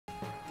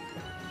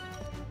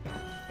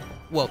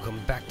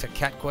Welcome back to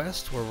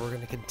CatQuest, where we're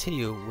going to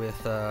continue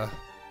with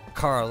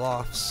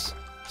Karloff's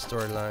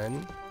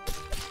storyline.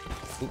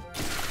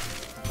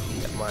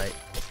 At my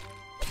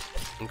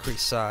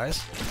increased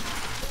size.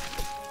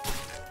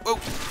 Oh!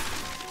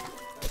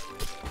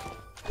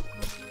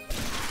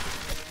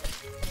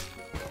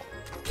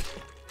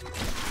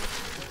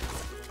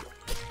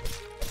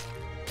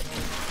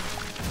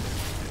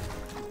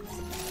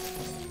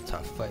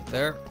 Tough fight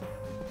there.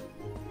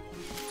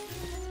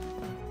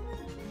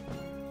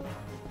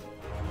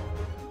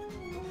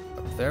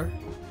 There.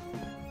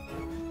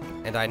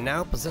 And I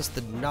now possess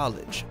the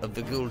knowledge of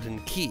the golden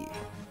key.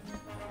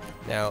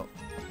 Now,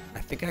 I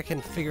think I can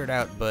figure it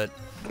out, but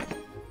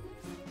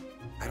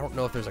I don't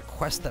know if there's a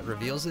quest that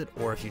reveals it,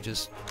 or if you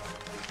just,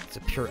 it's a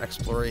pure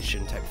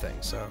exploration type thing,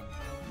 so.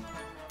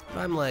 But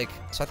I'm like,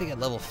 so I think at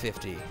level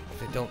 50,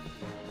 if I don't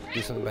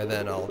do something by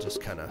then, I'll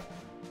just kind of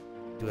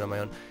do it on my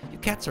own. You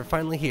cats are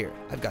finally here.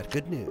 I've got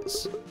good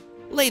news.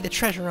 Lay the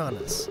treasure on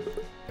us.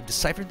 I've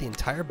deciphered the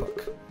entire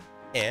book.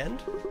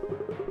 And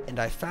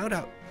I found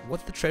out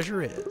what the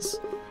treasure is.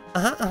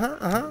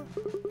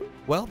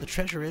 Well, the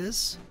treasure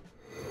is...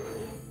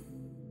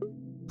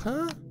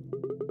 Huh?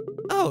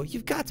 Oh,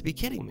 you've got to be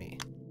kidding me.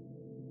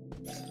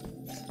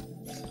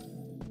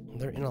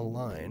 They're in a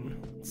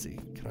line. Let's see,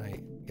 can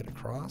I get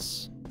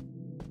across?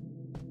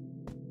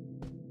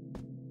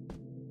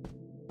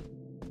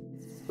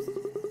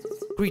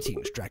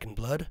 Greetings,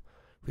 Dragonblood.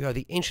 We are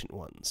the Ancient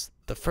Ones,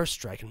 the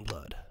first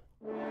Dragonblood.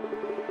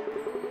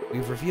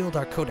 We've revealed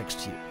our codex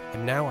to you,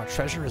 and now our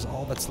treasure is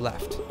all that's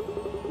left.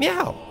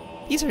 Meow!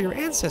 These are your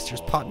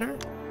ancestors, partner.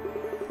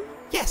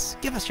 Yes,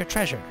 give us your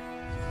treasure.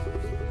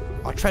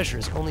 Our treasure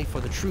is only for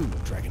the true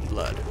dragon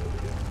blood.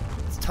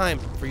 It's time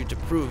for you to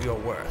prove your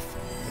worth.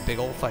 A big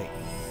old fight.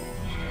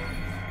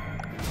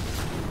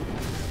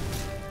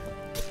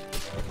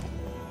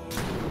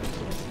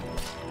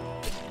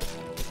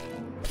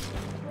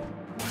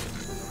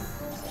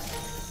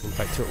 We can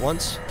fight two at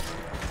once.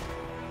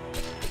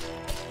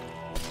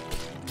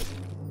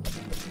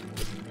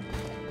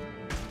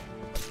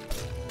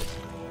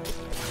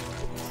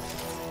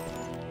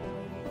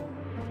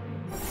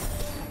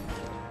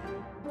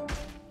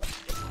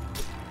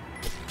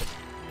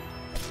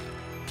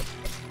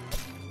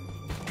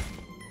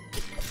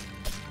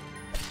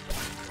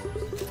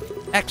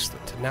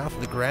 Excellent. Now for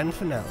the grand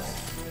finale.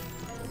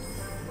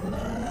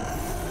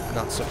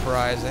 Not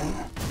surprising.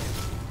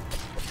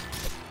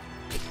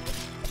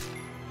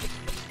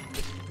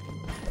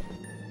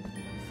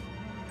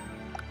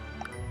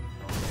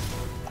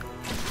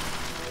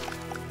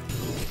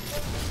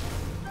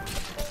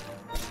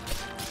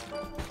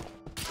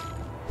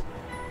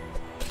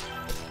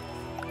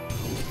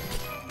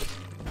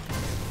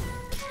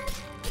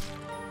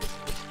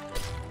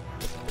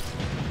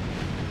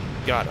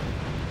 Got him.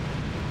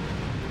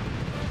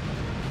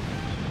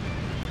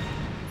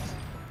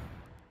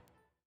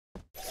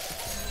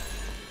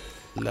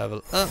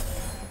 Level up.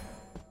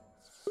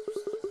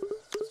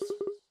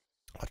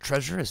 Our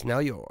treasure is now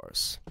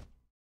yours.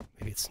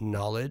 Maybe it's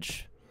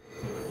knowledge.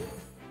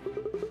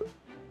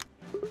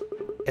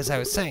 As I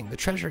was saying, the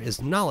treasure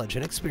is knowledge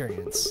and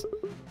experience.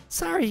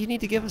 Sorry, you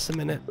need to give us a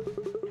minute.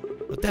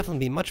 We'll definitely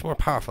be much more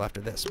powerful after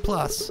this.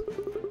 Plus,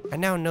 I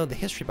now know the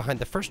history behind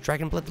the first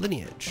Dragonblood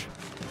lineage.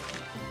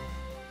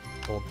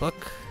 Old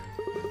book.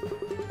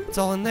 It's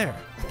all in there.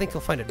 I think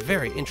you'll find it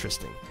very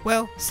interesting.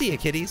 Well, see ya,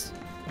 kiddies.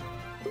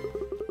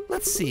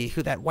 Let's see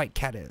who that white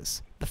cat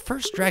is. The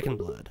first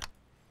Dragonblood.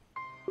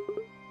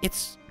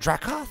 It's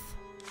Dracoth?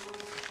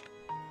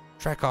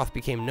 Dracoth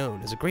became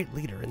known as a great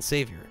leader and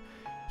savior.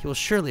 He will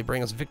surely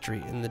bring us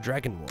victory in the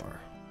Dragon War.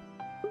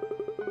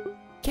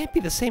 Can't be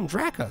the same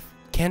Dracoth,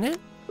 can it?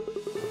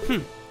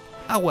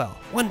 Oh well,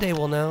 one day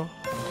we'll know.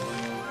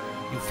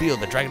 You feel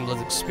the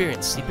Dragonblood's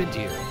experience seep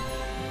into you.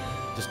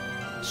 Just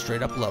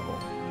straight up level.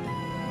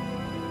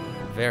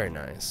 Very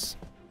nice.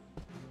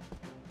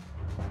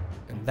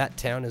 And that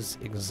town is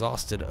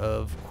exhausted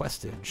of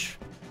questage.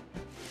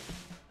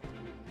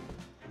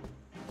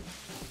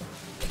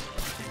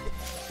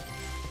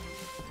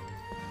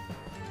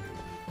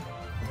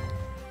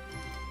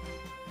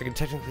 I can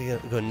technically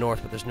go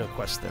north, but there's no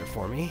quest there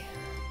for me.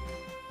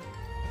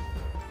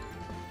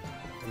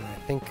 And I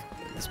think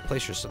this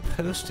place you're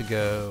supposed to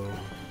go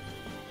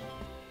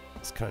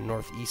is kind of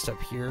northeast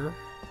up here.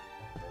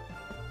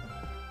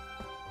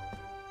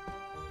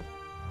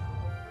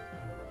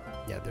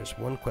 Yeah, there's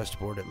one quest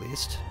board at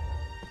least.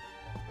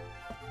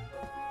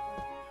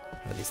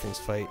 How do these things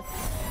fight?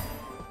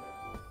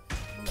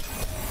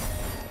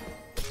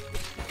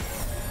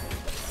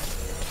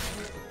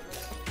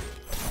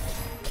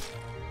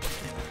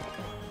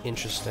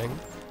 Interesting.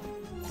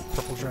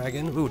 Purple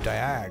dragon. Ooh,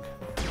 Diag.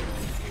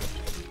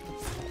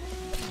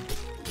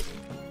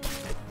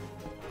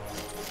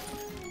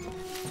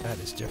 That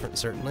is different,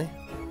 certainly.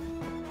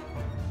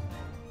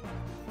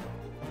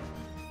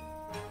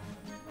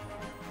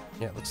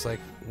 Yeah, it looks like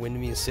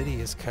Windmere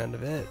City is kind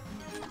of it.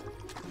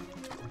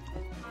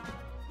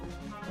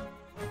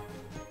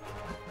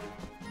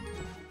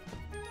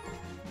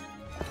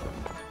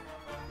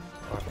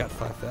 Oh, I've got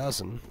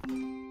 5,000.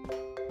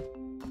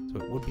 So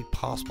it would be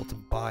possible to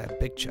buy a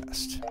big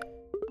chest.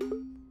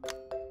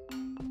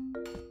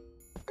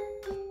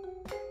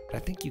 But I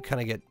think you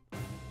kind of get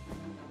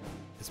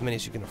as many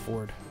as you can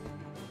afford.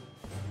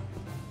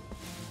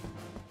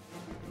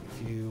 A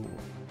few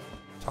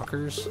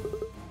talkers.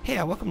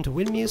 Hey, welcome to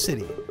Windmew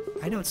City.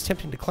 I know it's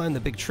tempting to climb the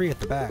big tree at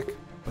the back,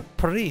 but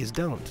please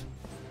don't.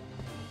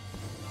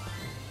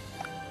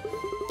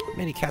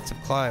 Many cats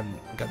have climbed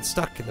and got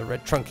stuck in the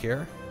red trunk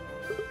here.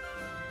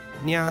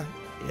 Yeah,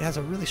 it has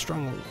a really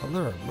strong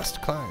allure, must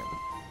climb.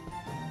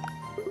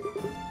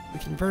 We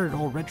converted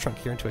old red trunk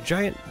here into a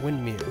giant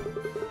windmew.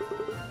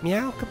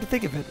 Meow, come to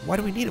think of it, why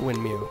do we need a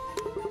windmew?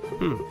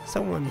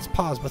 Someone's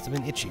paws must have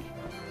been itchy.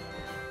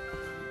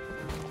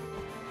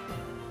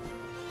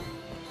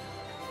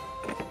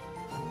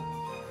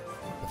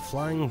 The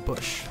flying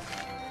bush.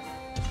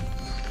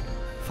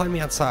 Find me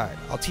outside.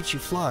 I'll teach you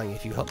flying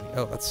if you help me.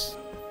 Oh, that's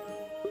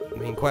the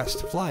main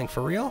quest. Flying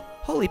for real?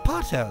 Holy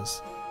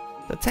potos!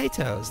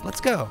 Potatoes, let's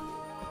go!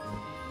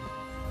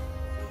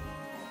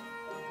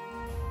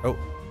 Oh,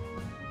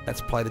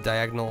 that's probably the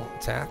diagonal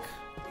attack.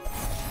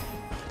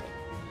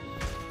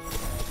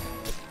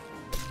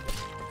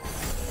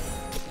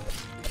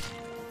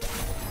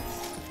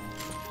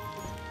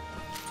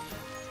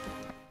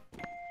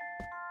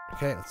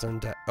 Okay, let's learn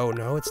oh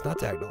no, it's not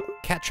diagonal.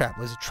 Cat trap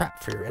lays a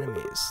trap for your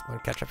enemies. Learn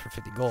cat trap for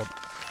 50 gold.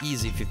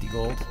 Easy 50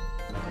 gold.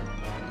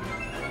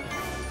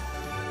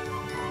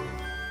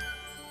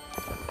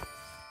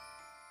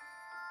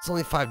 It's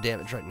only 5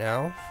 damage right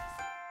now.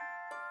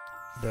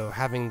 Though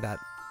having that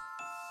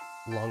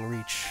long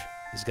reach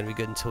is going to be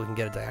good until we can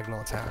get a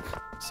diagonal attack.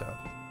 So,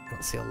 I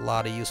don't see a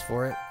lot of use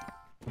for it.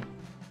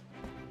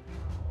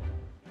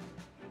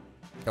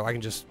 Oh, I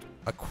can just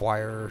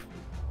acquire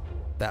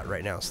that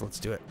right now, so let's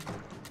do it.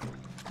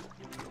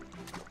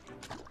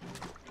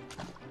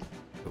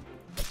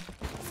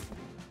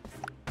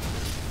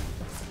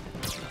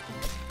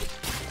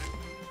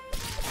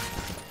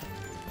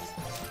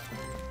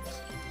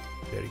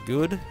 Very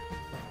good.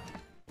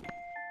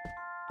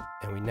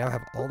 And we now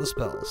have all the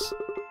spells.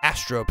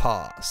 Astro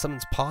Paw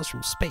summons paws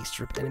from space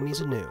to rip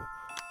enemies anew.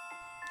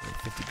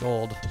 50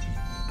 gold.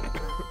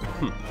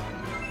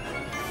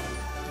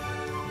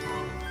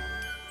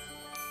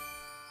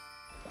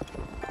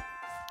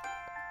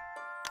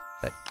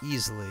 That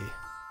easily.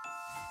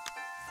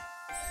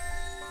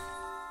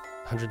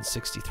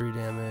 163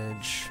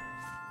 damage.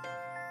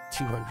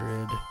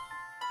 200.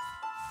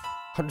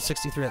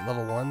 163 at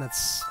level 1.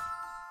 That's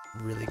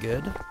really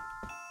good.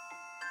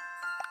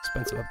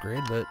 Expensive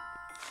upgrade, but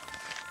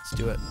let's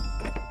do it.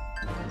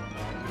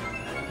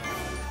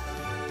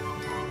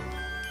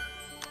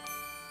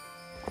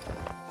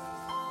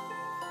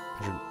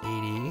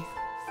 $180.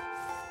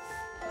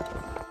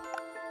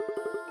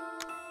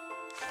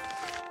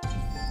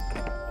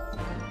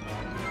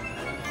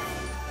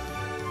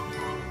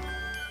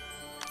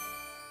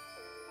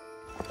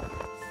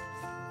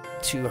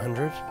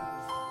 $200.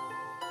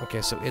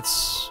 Okay, so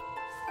it's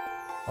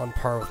on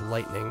par with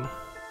lightning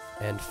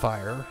and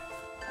fire.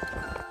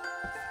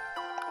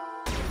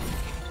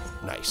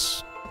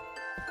 Nice.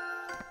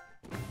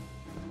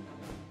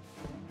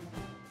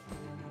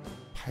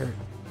 Pirate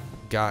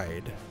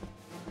Guide.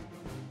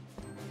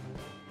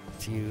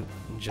 To you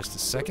in just a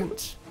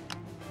second.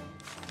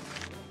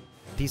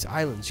 These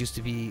islands used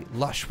to be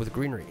lush with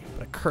greenery,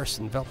 but a curse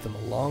enveloped them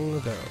long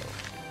ago.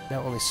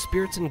 Now only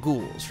spirits and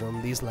ghouls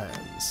roam these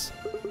lands.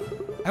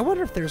 I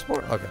wonder if there's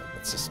more. Okay,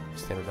 that's just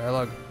standard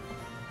dialogue.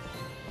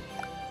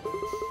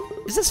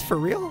 Is this for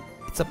real?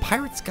 It's a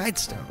pirate's guide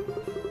stone.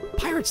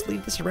 Pirates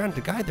leave this around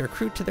to guide their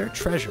crew to their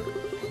treasure.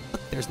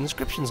 Look, there's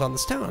inscriptions on the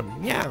stone.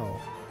 Meow.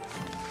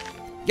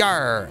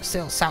 Yar!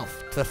 Sail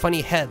south to the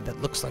funny head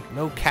that looks like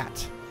no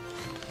cat.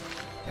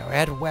 Now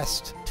head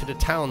west to the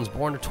towns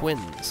born of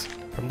twins.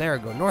 From there,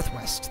 go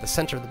northwest to the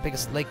center of the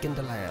biggest lake in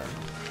the land.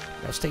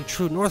 Now stay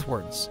true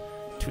northwards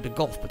to the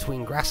gulf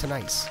between grass and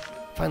ice.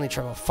 Finally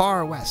travel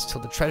far west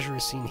till the treasure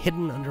is seen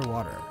hidden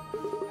underwater.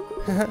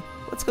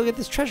 Let's go get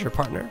this treasure,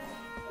 partner.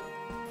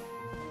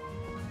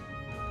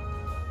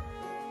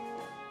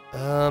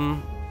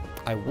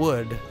 I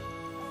would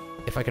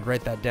if I could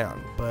write that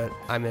down, but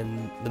I'm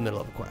in the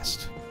middle of a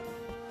quest.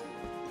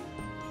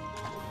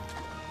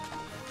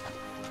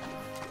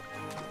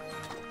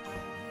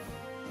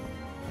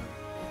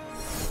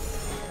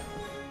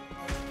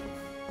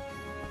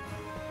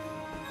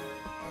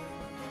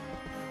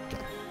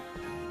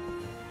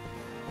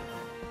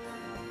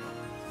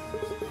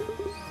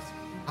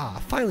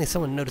 Ah, finally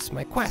someone noticed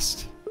my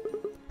quest.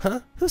 Huh?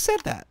 Who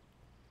said that?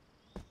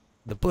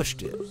 The bush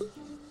did.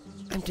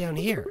 I'm down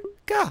here.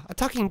 Gah, a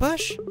talking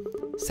bush?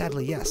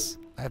 Sadly, yes.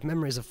 I have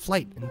memories of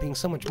flight and being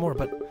so much more,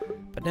 but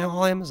now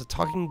all I am is a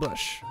talking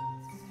bush.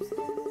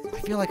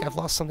 I feel like I've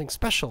lost something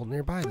special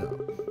nearby, though.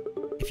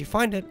 If you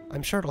find it,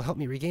 I'm sure it'll help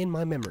me regain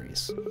my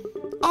memories.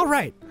 All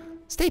right,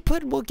 stay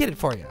put and we'll get it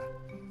for you.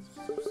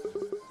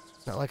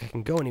 Not like I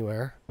can go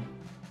anywhere.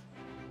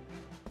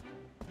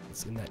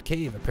 It's in that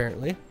cave,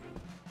 apparently.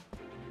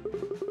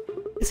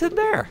 It's in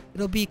there.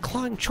 It'll be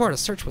clawing chore to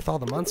search with all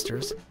the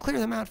monsters. Clear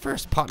them out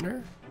first,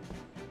 partner.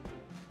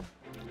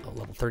 Oh,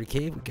 level 30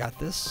 cave, we got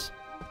this.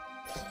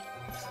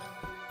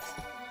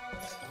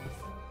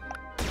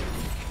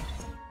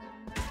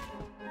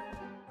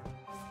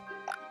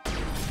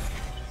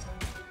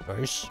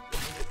 Nice.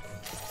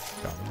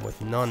 Got him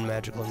with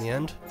non-magical in the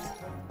end.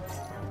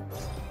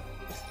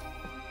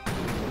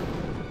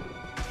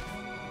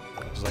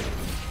 It's like...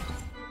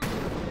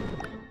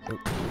 Oop.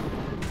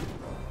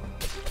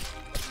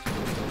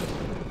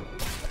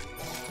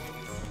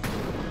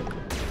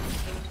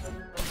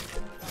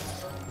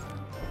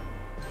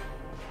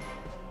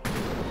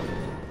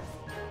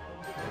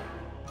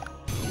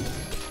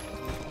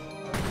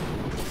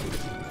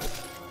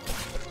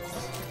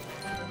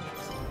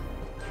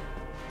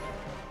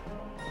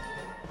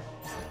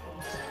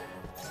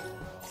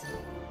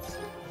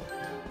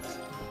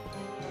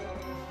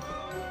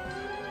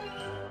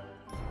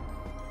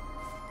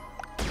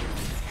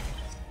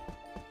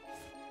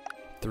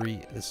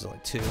 Three, this is only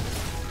 2.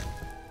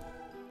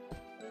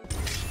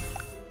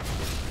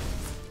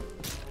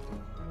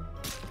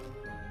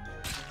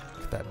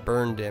 Get that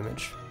burn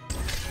damage.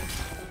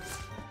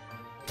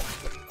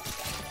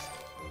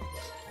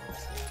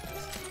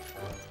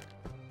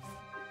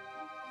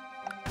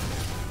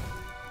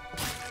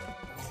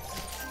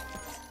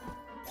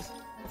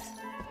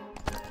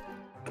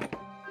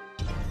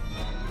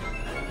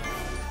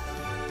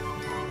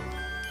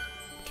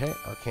 Okay,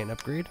 arcane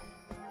upgrade.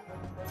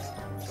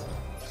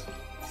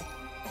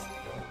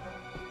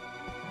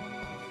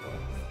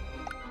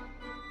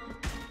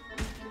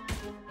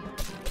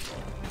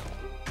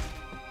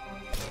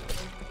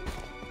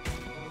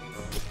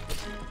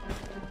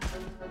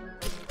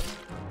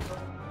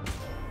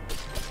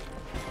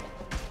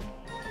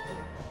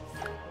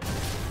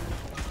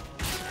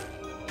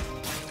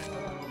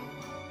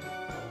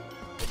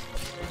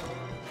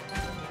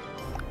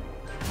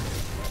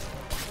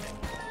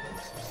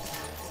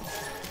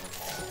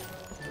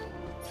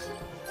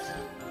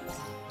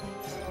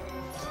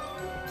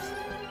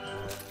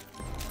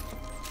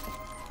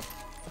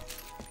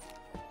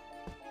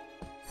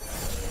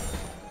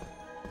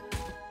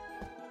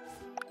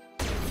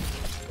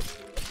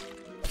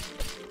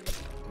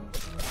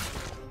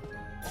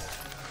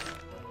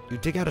 You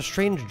dig out a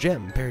strange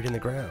gem buried in the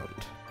ground.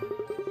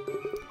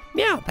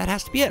 Meow, that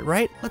has to be it,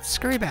 right? Let's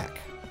scurry back.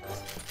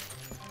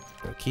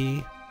 No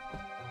key.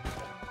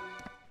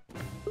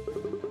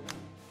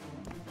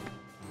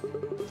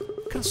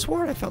 Could've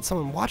sworn I felt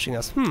someone watching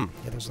us. Yeah,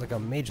 there's like a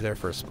mage there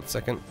for a split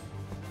second.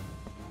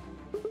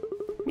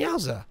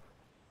 Meowza!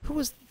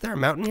 Was there a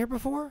mountain here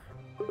before?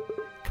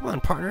 Come on,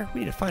 partner,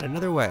 we need to find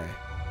another way.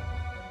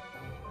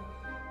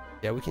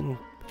 Yeah, we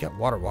got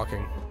water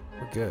walking.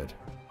 We're good.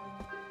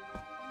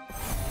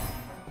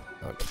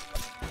 Okay.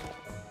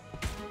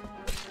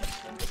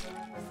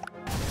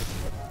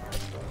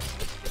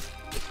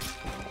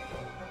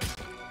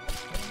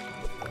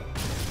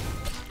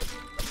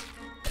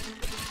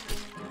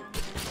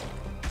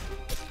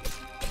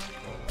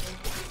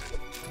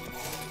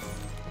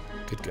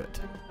 Good.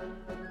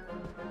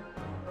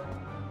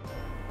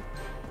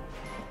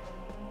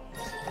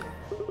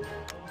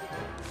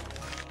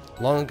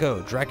 Long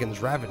ago,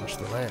 dragons ravaged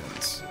the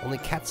lands. Only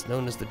cats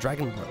known as the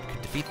Dragonblood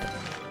could defeat them.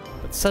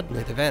 But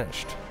suddenly they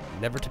vanished,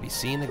 never to be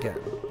seen again.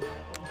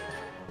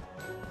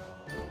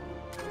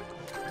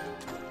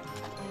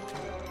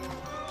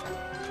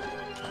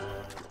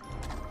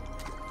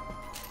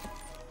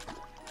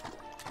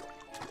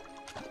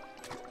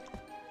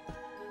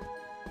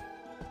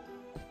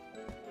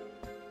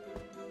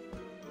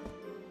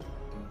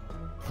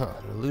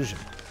 An illusion.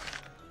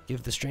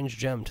 Give the strange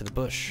gem to the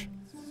bush.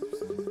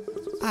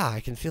 Ah,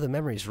 I can feel the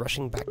memories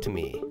rushing back to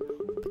me.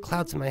 The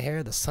clouds in my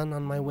hair, the sun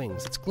on my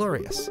wings. It's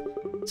glorious.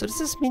 So does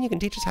this mean you can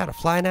teach us how to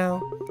fly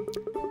now?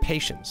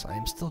 Patience. I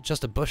am still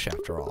just a bush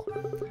after all.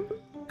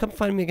 Come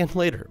find me again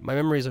later. My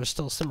memories are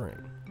still simmering.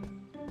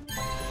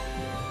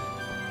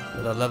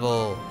 With a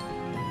level...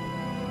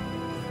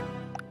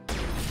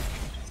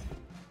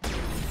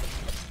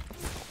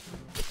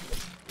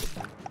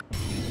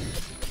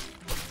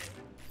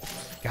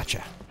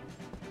 Gotcha.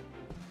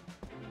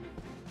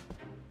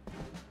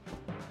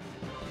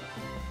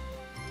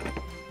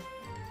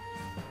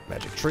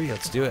 Magic tree,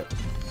 let's do it.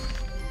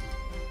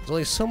 There's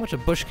only so much a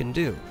bush can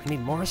do. I need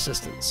more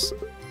assistance.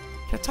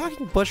 Can a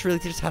talking bush really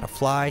teach us how to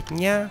fly?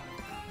 Yeah?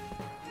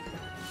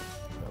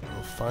 Well,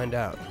 we'll find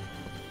out.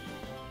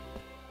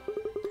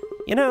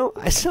 You know,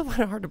 I still find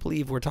it hard to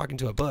believe we're talking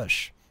to a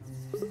bush.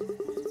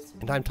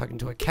 And I'm talking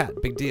to a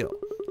cat. Big deal.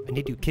 I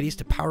need you kitties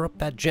to power up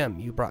that gem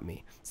you brought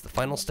me. It's the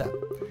final step.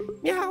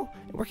 Meow!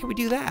 And where can we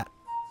do that?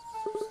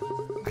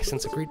 I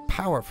sense a great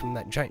power from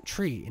that giant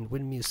tree in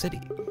Windmew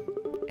City.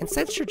 And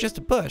since you're just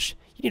a bush,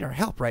 you need our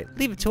help, right?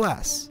 Leave it to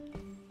us.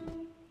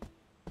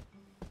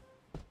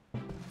 I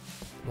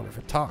wonder if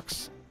it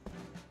talks.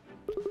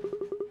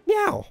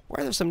 Meow! Why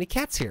are there so many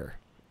cats here?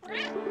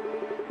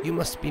 You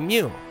must be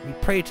Mew. We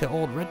pray to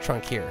old Red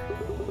Trunk here.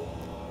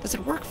 Does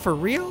it work for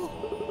real?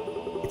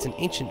 It's an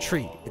ancient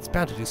tree. It's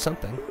bound to do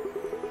something.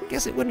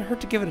 Guess it wouldn't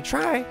hurt to give it a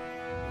try.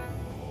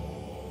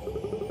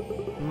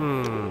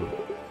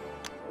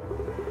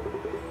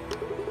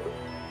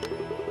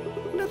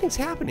 Nothing's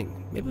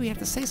happening. Maybe we have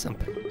to say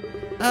something.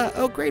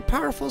 Oh great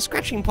powerful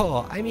scratching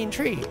pole, I mean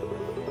tree.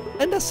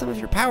 Lend us some of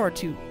your power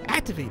to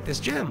activate this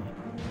gem.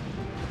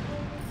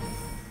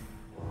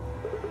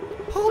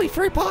 Holy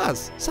furry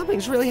paws!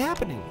 Something's really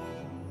happening.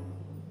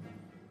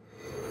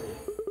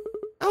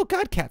 Oh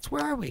god, cats,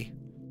 where are we?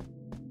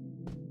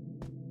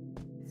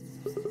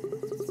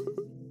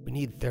 We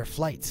need their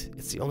flight.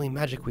 It's the only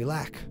magic we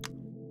lack.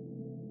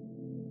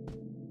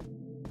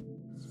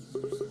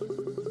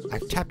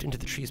 I've tapped into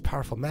the tree's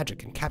powerful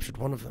magic and captured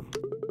one of them.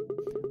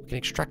 We can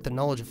extract the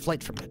knowledge of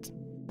flight from it.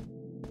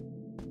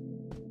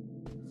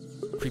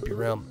 Creepy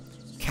realm.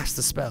 Cast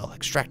the spell.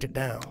 Extract it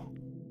now.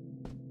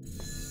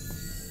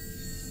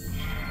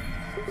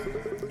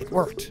 It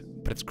worked,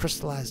 but it's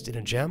crystallized in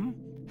a gem?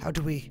 How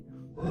do we...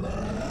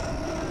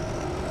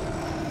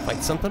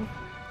 fight something?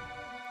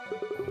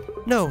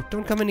 No,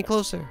 don't come any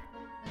closer.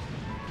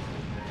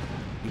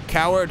 You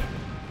coward!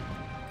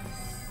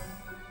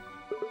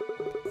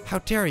 How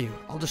dare you?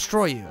 I'll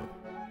destroy you.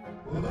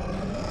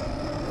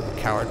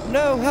 Coward.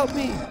 No, help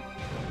me!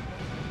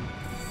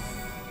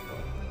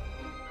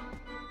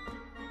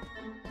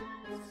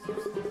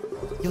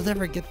 You'll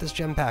never get this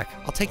gem back.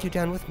 I'll take you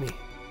down with me.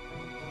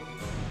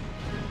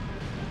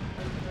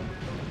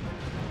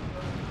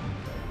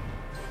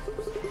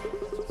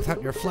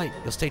 Without your flight,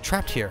 you'll stay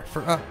trapped here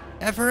for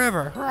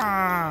forever.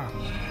 Hurrah!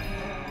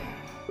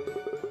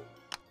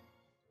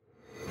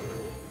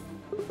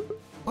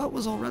 What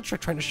was old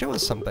Redstruck trying to show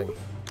us something?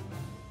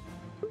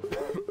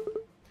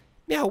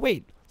 Meow,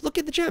 wait! Look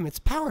at the gem, it's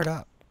powered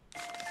up.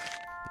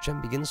 The gem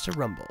begins to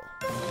rumble.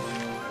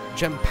 The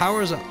gem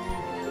powers up.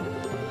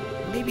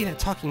 Maybe that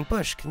talking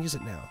bush can use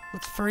it now.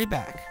 Let's furry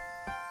back.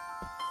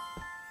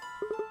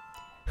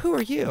 Who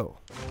are you?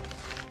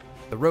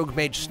 The rogue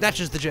mage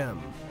snatches the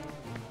gem.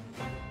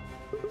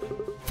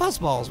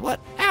 Fuzzballs, what?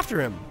 After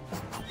him!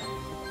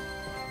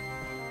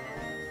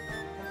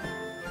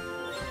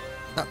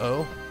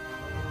 Uh-oh.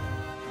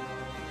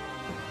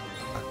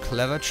 A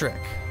clever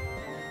trick.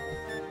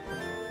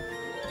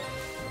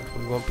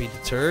 We won't be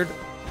deterred.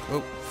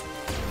 Oh.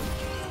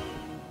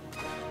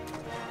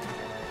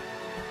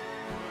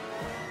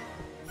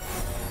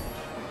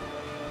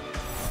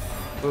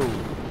 Oh.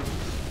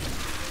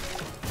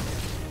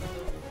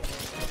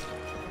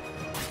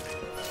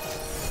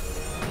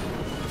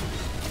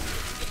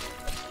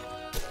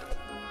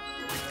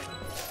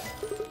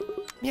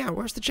 Yeah,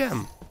 where's the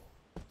gem?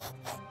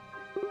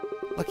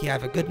 Lucky I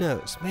have a good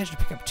nose. Managed to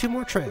pick up 2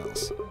 more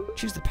trails.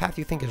 Choose the path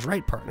you think is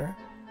right, partner.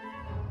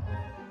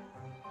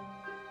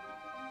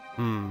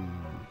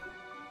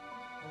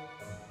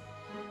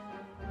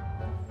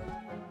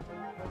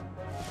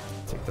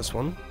 Take this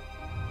one.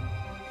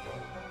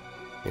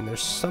 I mean,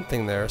 there's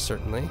something there,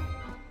 certainly.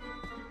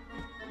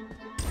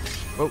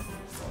 Oh.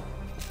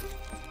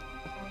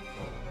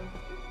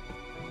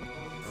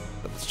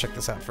 But let's check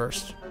this out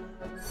first.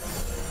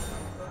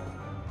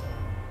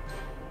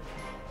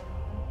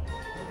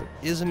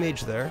 There is a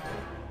mage there.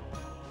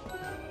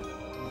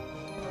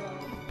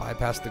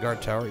 Bypass the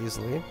guard tower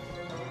easily.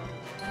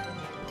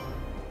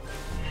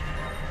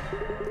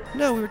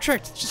 No, we were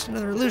tricked. It's just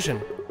another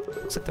illusion.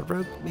 Looks like the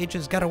rogue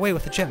mages got away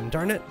with the gem,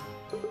 darn it.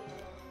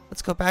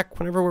 Let's go back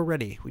whenever we're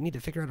ready. We need to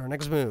figure out our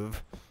next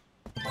move.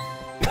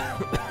 Yeah,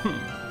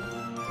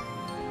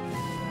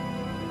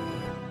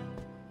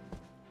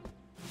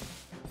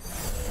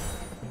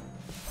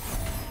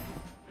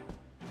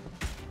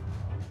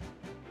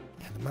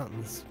 the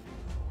mountain's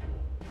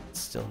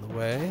still in the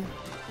way.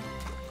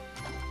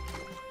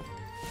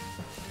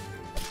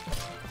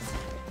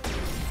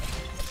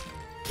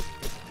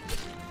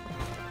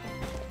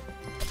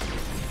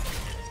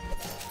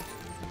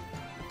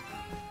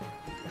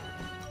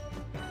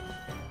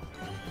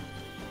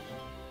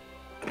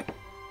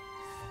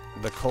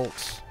 The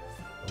Colts.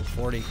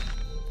 40.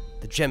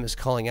 The gem is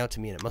calling out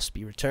to me and it must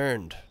be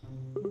returned.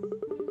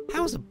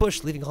 How is a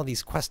bush leaving all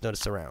these quest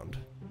notices around?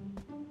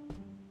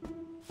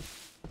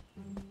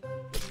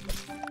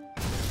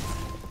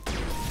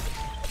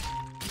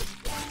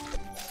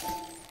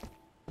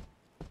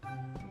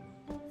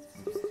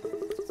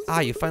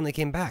 Ah, you finally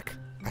came back.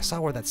 I saw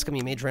where that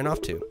scummy mage ran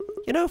off to.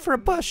 You know, for a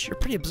bush, you're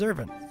pretty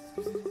observant.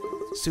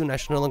 Soon I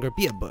shall no longer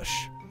be a bush.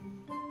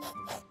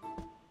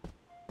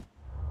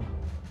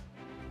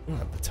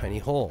 The tiny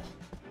hole.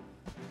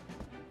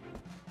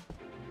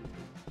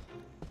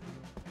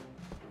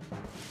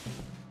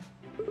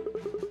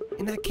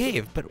 In that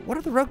cave, but what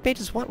do the rogue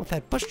mages want with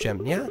that bush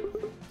gem, yeah?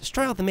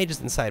 Destroy all the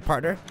mages inside,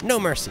 partner. No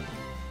mercy.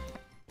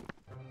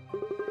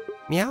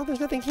 Meow, there's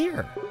nothing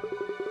here.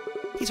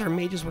 These are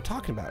mages we're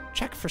talking about.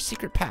 Check for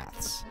secret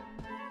paths.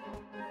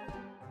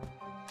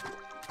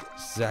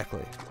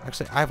 Exactly.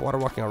 Actually, I have water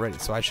walking already,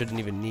 so I shouldn't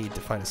even need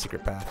to find a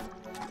secret path.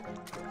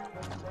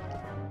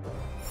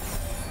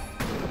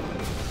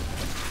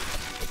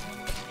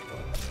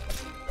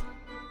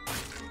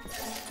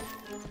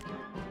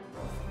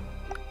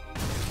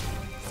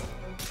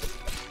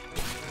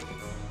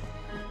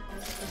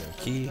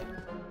 Key.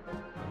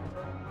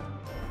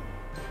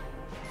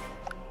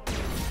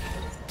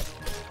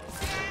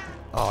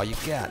 Oh, you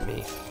got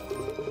me.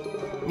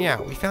 Yeah,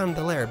 we found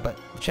the lair, but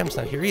the gem's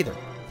not here either.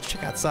 Let's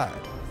check outside.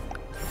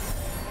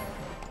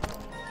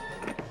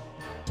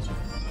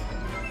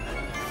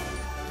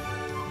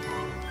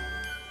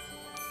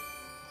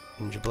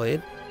 Ninja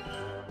blade.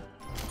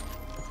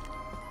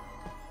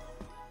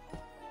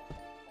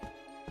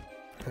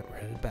 And we're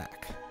headed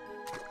back.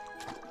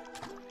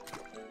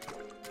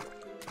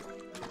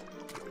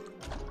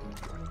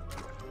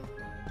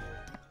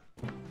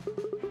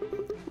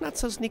 Not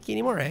so sneaky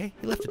anymore, eh?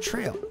 He left a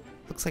trail.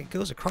 Looks like it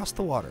goes across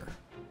the water.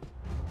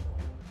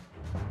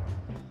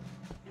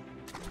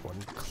 One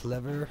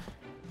clever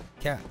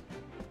cat.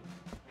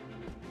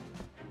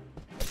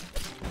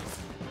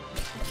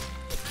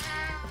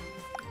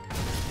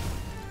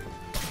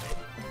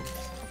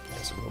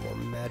 There's a little more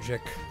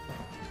magic.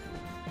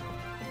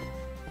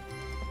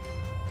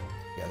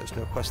 Yeah, there's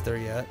no quest there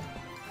yet.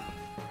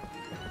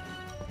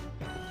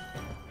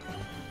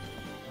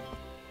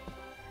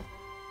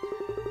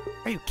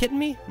 Are you kidding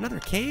me? Another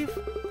cave?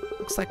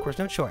 Looks like there's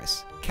no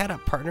choice. Cat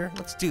up, partner.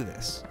 Let's do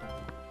this.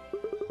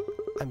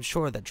 I'm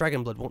sure that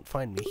Dragonblood won't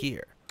find me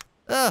here.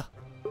 Ugh!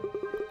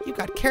 You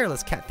got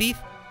careless, cat thief.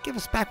 Give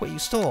us back what you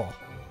stole.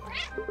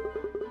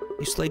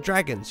 You slay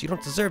dragons. You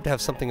don't deserve to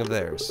have something of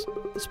theirs.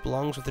 This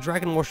belongs with the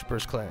Dragon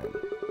Worshippers clan.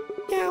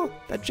 Yeah,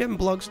 that gem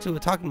belongs to a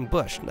talking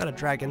bush, not a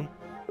dragon.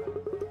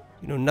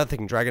 You know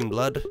nothing,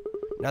 Dragonblood.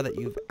 Now that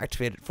you've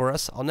activated it for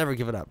us, I'll never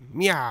give it up.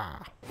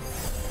 Meow!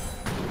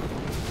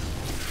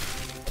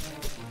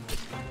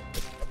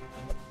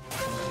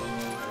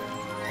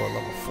 Or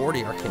level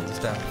 40 arcane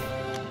staff.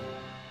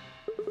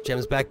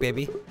 Gem's back,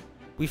 baby.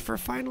 We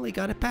finally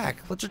got it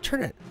back. Let's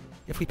return it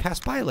if we pass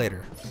by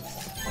later.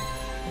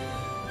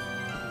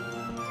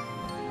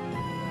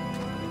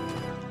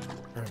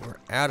 Alright, we're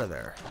out of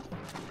there.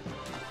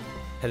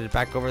 Headed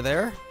back over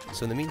there.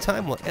 So in the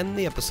meantime, we'll end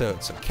the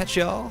episode. So catch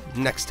y'all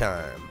next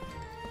time.